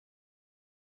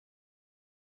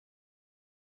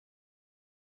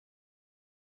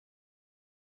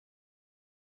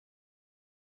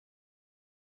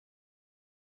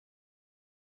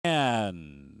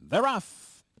And they're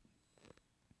off.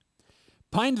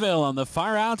 Pineville on the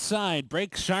far outside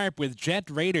breaks sharp with Jet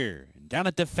Raider. Down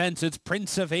at defense, it's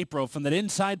Prince of April from that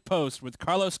inside post with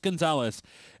Carlos Gonzalez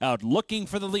out looking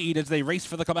for the lead as they race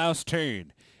for the clubhouse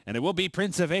turn. And it will be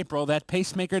Prince of April, that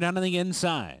pacemaker down on the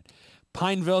inside.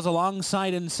 Pineville's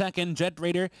alongside in second. Jet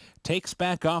Raider takes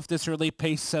back off this early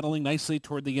pace, settling nicely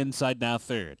toward the inside now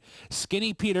third.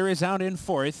 Skinny Peter is out in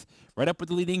fourth, right up with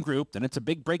the leading group. Then it's a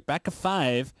big break back of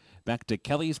 5. Back to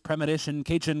Kelly's Premonition,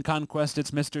 Cajun Conquest,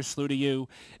 it's Mr. Slew to You,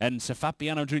 and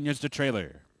Cefapiano Jr.'s the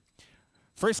trailer.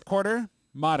 First quarter,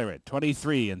 moderate,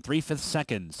 23 and 3/5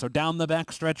 seconds. So down the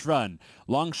backstretch run.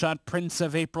 Long shot Prince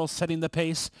of April setting the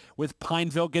pace with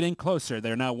Pineville getting closer.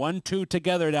 They're now 1-2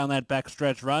 together down that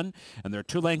backstretch run. And they're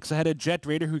 2 lengths ahead of Jet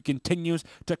Raider, who continues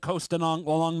to coast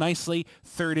along nicely.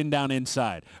 Third and down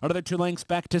inside. Another 2 lengths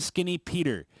back to Skinny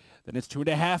Peter. Then it's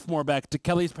 2.5 more back to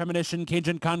Kelly's Premonition,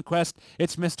 Cajun Conquest.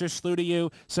 It's Mr. Slew to You.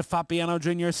 Cefapiano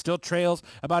Jr. still trails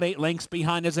about 8 lengths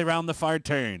behind as they round the far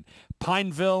turn.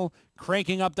 Pineville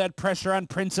cranking up that pressure on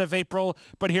Prince of April,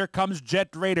 but here comes Jet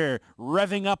Raider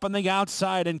revving up on the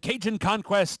outside, and Cajun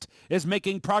Conquest is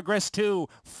making progress too.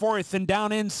 4th and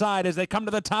down inside as they come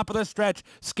to the top of the stretch.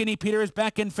 Skinny Peter is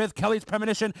back in 5th. Kelly's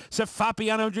Premonition.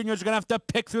 Cefapiano Jr. is going to have to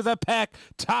pick through the pack.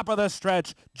 Top of the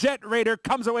stretch. Jet Raider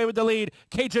comes away with the lead.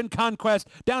 Cajun Conquest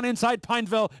down inside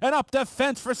Pineville and up the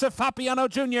fence for Cefapiano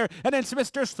Jr. And it's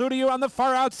Mr. Slew to You on the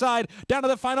far outside. Down to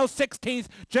the final 16th.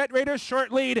 Jet Raider's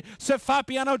short lead.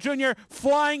 Cefapiano Jr.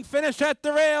 flying finish at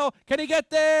the rail. Can he get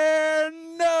there?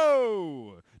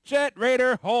 No! Jet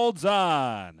Raider holds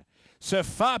on.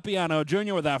 Cefapiano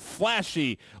Jr. with a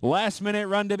flashy last-minute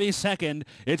run to be second.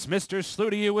 It's Mr. Slew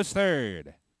to You was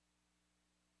third.